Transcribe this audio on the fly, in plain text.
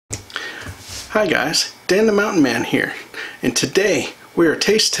Hi guys, Dan the Mountain Man here, and today we are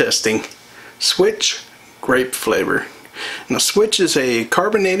taste testing Switch Grape flavor. Now Switch is a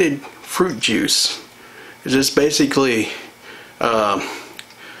carbonated fruit juice. It is basically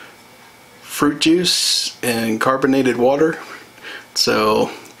fruit juice and carbonated water. So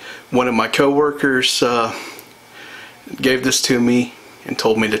one of my coworkers gave this to me and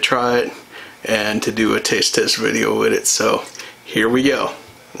told me to try it and to do a taste test video with it. So here we go.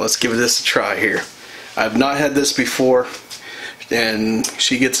 Let's give this a try here. I've not had this before, and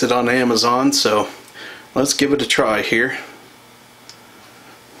she gets it on Amazon, so let's give it a try here.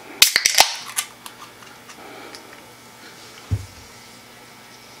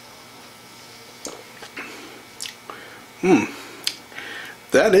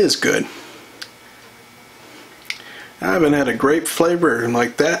 That is good. I haven't had a grape flavor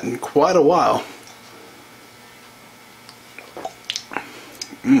like that in quite a while.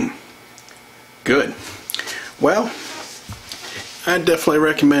 Good. Well, I definitely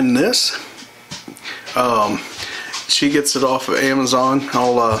recommend this. She gets it off of Amazon.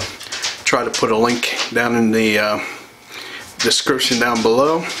 I'll try to put a link down in the description down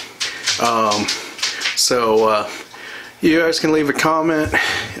below. So you guys can leave a comment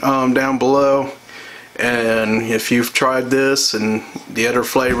down below, and if you've tried this and the other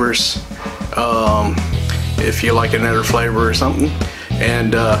flavors, if you like another flavor or something,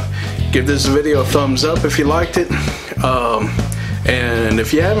 and give this video a thumbs up if you liked it, and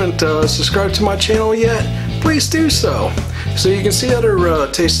if you haven't subscribed to my channel yet, please do so you can see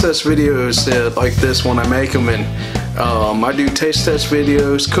other taste test videos like this when I make them. And I do taste test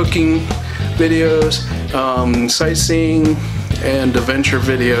videos, cooking videos, sightseeing and adventure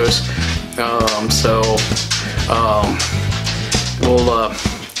videos.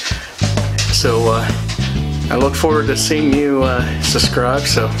 I look forward to seeing you subscribe.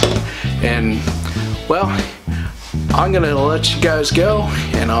 Well, I'm gonna let you guys go,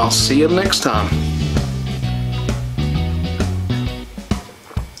 and I'll see you next time.